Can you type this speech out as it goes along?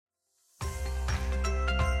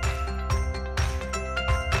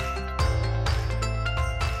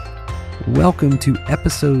Welcome to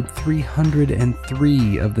episode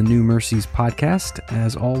 303 of the New Mercies podcast.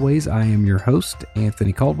 As always, I am your host,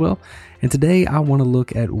 Anthony Caldwell, and today I want to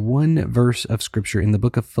look at one verse of scripture in the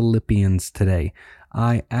book of Philippians today.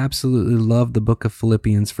 I absolutely love the book of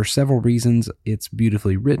Philippians for several reasons. It's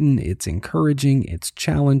beautifully written, it's encouraging, it's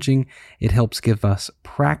challenging, it helps give us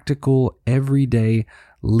practical, everyday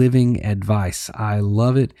living advice. I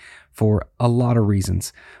love it for a lot of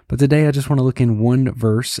reasons. But today I just want to look in one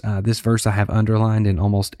verse. This verse I have underlined in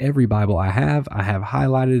almost every Bible I have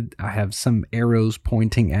highlighted. I have some arrows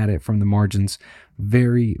pointing at it from the margins.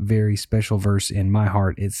 Very, very special verse in my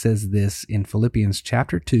heart. It says this in Philippians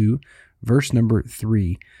chapter 2, verse number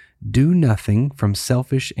 3. Do nothing from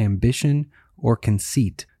selfish ambition or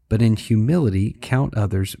conceit, but in humility count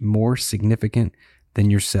others more significant than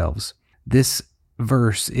yourselves. This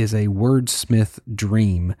verse is a wordsmith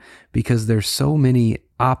dream because there's so many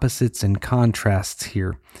opposites and contrasts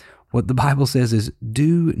here. What the Bible says is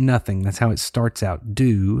do nothing. That's how it starts out.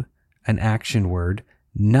 Do, an action word,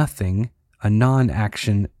 nothing, a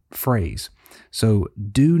non-action phrase. So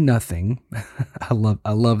do nothing. I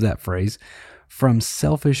love that phrase. From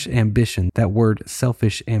selfish ambition. That word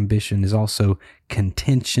selfish ambition is also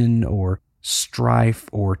contention or strife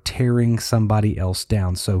or tearing somebody else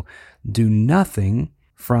down. So do nothing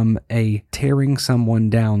from a tearing someone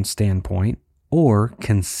down standpoint, or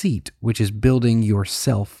conceit, which is building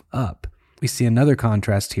yourself up. We see another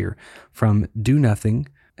contrast here from do nothing,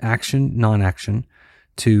 action, non-action,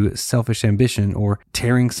 to selfish ambition or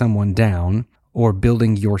tearing someone down or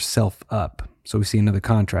building yourself up. So we see another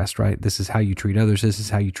contrast, right? This is how you treat others. This is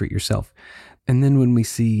how you treat yourself. And then when we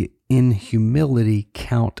see in humility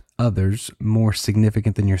count others more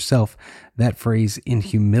significant than yourself, that phrase in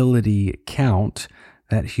humility count,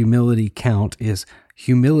 that humility count is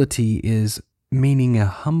meaning a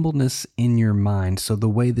humbleness in your mind. So the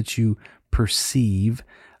way that you perceive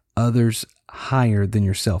others higher than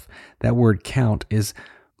yourself. That word count is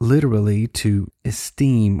literally to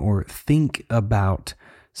esteem or think about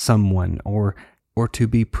someone or to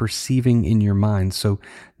be perceiving in your mind. So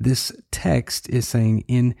this text is saying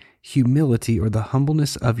in humility or the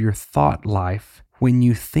humbleness of your thought life, when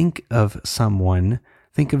you think of someone,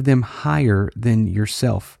 think of them higher than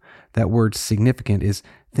yourself. That word significant is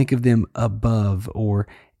think of them above or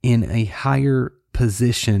in a higher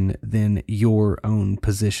position than your own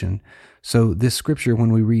position. So this scripture,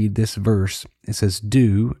 when we read this verse, it says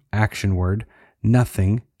do, action word,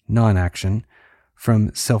 nothing, non-action,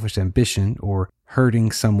 from selfish ambition or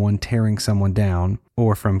hurting someone, tearing someone down,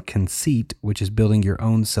 or from conceit, which is building your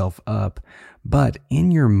own self up. But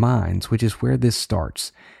in your minds, which is where this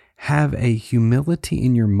starts, have a humility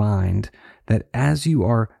in your mind that as you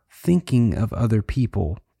are thinking of other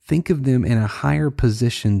people, think of them in a higher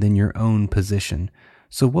position than your own position.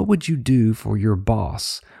 So what would you do for your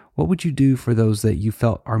boss? What would you do for those that you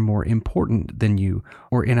felt are more important than you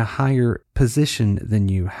or in a higher position than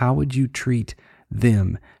you? How would you treat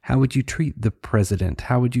them? How would you treat the president?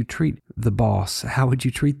 How would you treat the boss? How would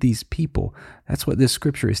you treat these people? That's what this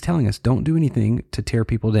scripture is telling us. Don't do anything to tear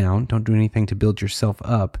people down. Don't do anything to build yourself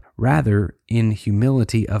up. Rather, in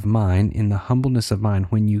humility of mind, in the humbleness of mind,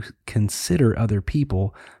 when you consider other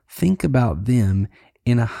people, think about them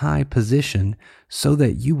in a high position so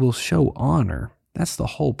that you will show honor. That's the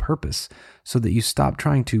whole purpose, so that you stop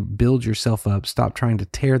trying to build yourself up, stop trying to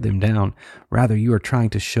tear them down. Rather, you are trying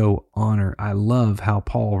to show honor. I love how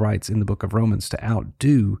Paul writes in the book of Romans to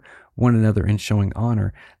outdo one another in showing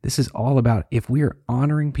honor. This is all about if we are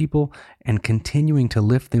honoring people and continuing to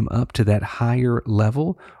lift them up to that higher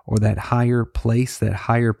level or that higher place, that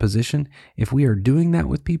higher position. If we are doing that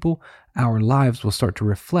with people, our lives will start to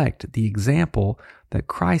reflect the example that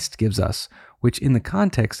Christ gives us, which in the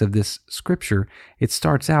context of this scripture, it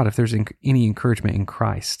starts out, if there's any encouragement in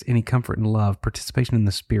Christ, any comfort and love, participation in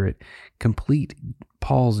the Spirit, complete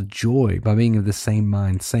Paul's joy by being of the same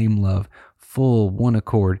mind, same love, full one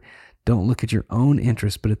accord. Don't look at your own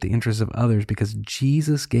interests, but at the interests of others, because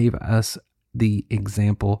Jesus gave us the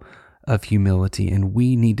example of humility, and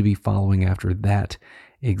we need to be following after that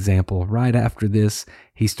example. Right after this,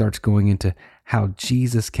 he starts going into how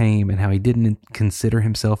Jesus came and how he didn't consider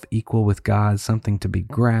himself equal with God, something to be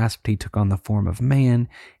grasped. He took on the form of man.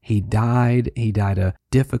 He died a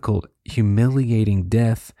difficult, humiliating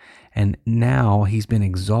death. And now he's been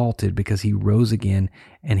exalted because he rose again,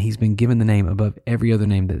 and he's been given the name above every other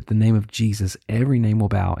name, that the name of Jesus, every name will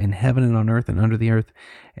bow in heaven and on earth and under the earth,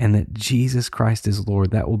 and that Jesus Christ is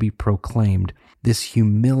Lord. That will be proclaimed. This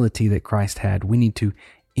humility that Christ had, we need to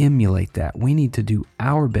emulate that. We need to do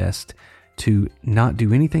our best to not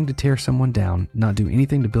do anything to tear someone down, not do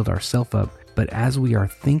anything to build ourselves up, But as we are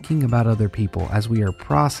thinking about other people, as we are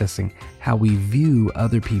processing how we view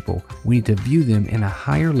other people, we need to view them in a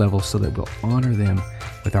higher level so that we'll honor them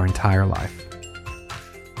with our entire life.